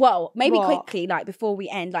 well, maybe quickly, like before we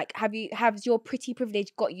end, like, has your pretty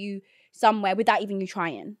privilege got you somewhere without even you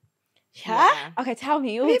trying? Yeah. Okay, tell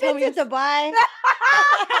me. Have you been to Dubai?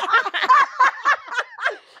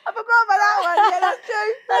 I forgot about that one. Yeah, that's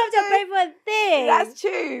true. I have to pay for thing. That's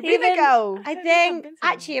true. Be the girl. I think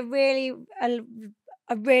actually a really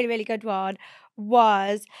good one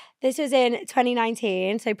was, this was in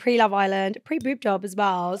 2019, so pre-Love Island, pre-boob job as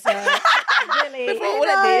well. So really, before all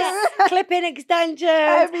of this, clipping extensions,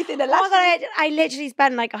 everything. The I literally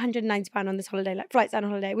spent like £190 on this holiday, like flights and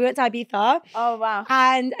holiday. We went to Ibiza. Oh wow!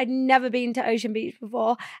 And I'd never been to Ocean Beach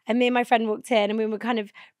before. And me and my friend walked in, and we were kind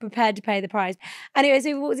of prepared to pay the price. Anyway, so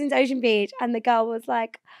we walked into Ocean Beach, and the girl was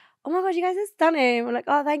like, "Oh my God, you guys are stunning." We're like,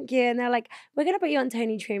 "Oh, thank you." And they're like, "We're going to put you on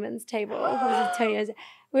Tony Truman's table."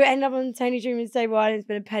 We ended up on Tony Truman's table, and it's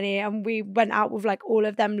been a penny. And we went out with like all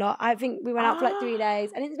of them lot. I think we went out for like 3 days.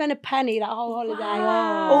 I didn't spend a penny that whole holiday.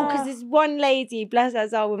 Wow. All because this one lady, bless her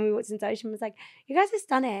soul, when we walked into Ocean, was like, "You guys are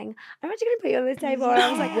stunning. I'm actually going to put you on this table." And I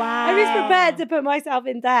was like, wow. I was prepared to put myself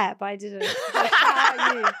in debt, but I didn't. Like, how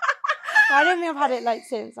about you? I don't think I've had it like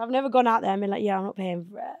since. I've never gone out there and been like, yeah, I'm not paying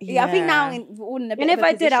for it. Yeah, I think now we're all in a bit and of if a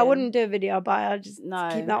I did, I position. wouldn't do a video, but I'll just keep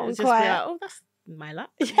that one just quiet. be like, oh, that's my luck.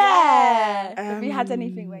 Yeah. Have you had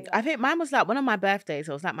anything where I think mine was like one of my birthdays.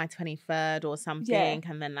 It was like my 23rd or something. Yeah.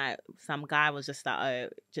 And then like some guy was just like, oh,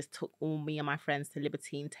 just took all me and my friends to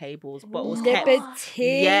Libertine tables. Bottles kept.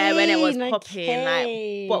 Libertine. Yeah, when it was popping.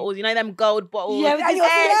 Like bottles, you know them gold bottles? Yeah,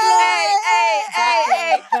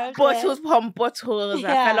 hey. Bottles upon bottles. I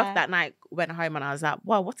fell off that night, went home and I was like,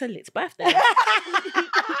 wow, what a lit birthday.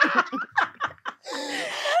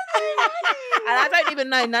 And I don't even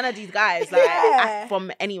know none of these guys like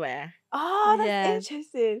from anywhere. Oh, that's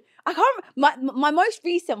interesting. I can't. My most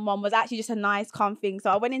recent one was actually just a nice, calm thing.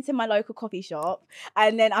 So I went into my local coffee shop,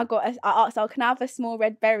 and then I asked, "Oh, can I have a small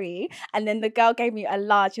red berry?" And then the girl gave me a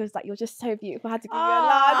large. She was like, "You're just so beautiful. I had to give you a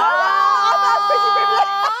large." That's pretty privileged.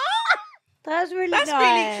 That's really That's nice.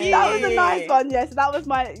 really cute. That was a nice one. Yeah, so that was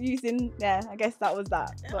my using. Yeah, I guess that was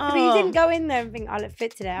that. But you didn't go in there and think, "I look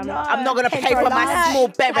fit today." I'm not gonna pay for my small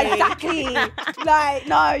berry. Exactly. Like,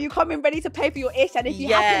 no, you come in ready to pay for your ish, and if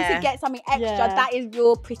you happen to get something extra, that is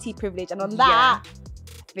your pretty privilege. And on that, I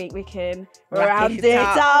think we can round it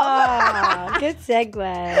up. Good segue.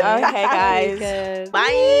 Okay, guys. Good.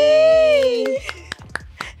 Bye.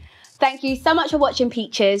 Thank you so much for watching,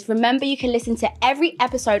 Peaches. Remember, you can listen to every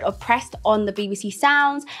episode of Pressed on the BBC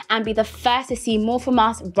Sounds and be the first to see more from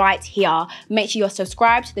us right here. Make sure you're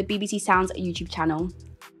subscribed to the BBC Sounds YouTube channel.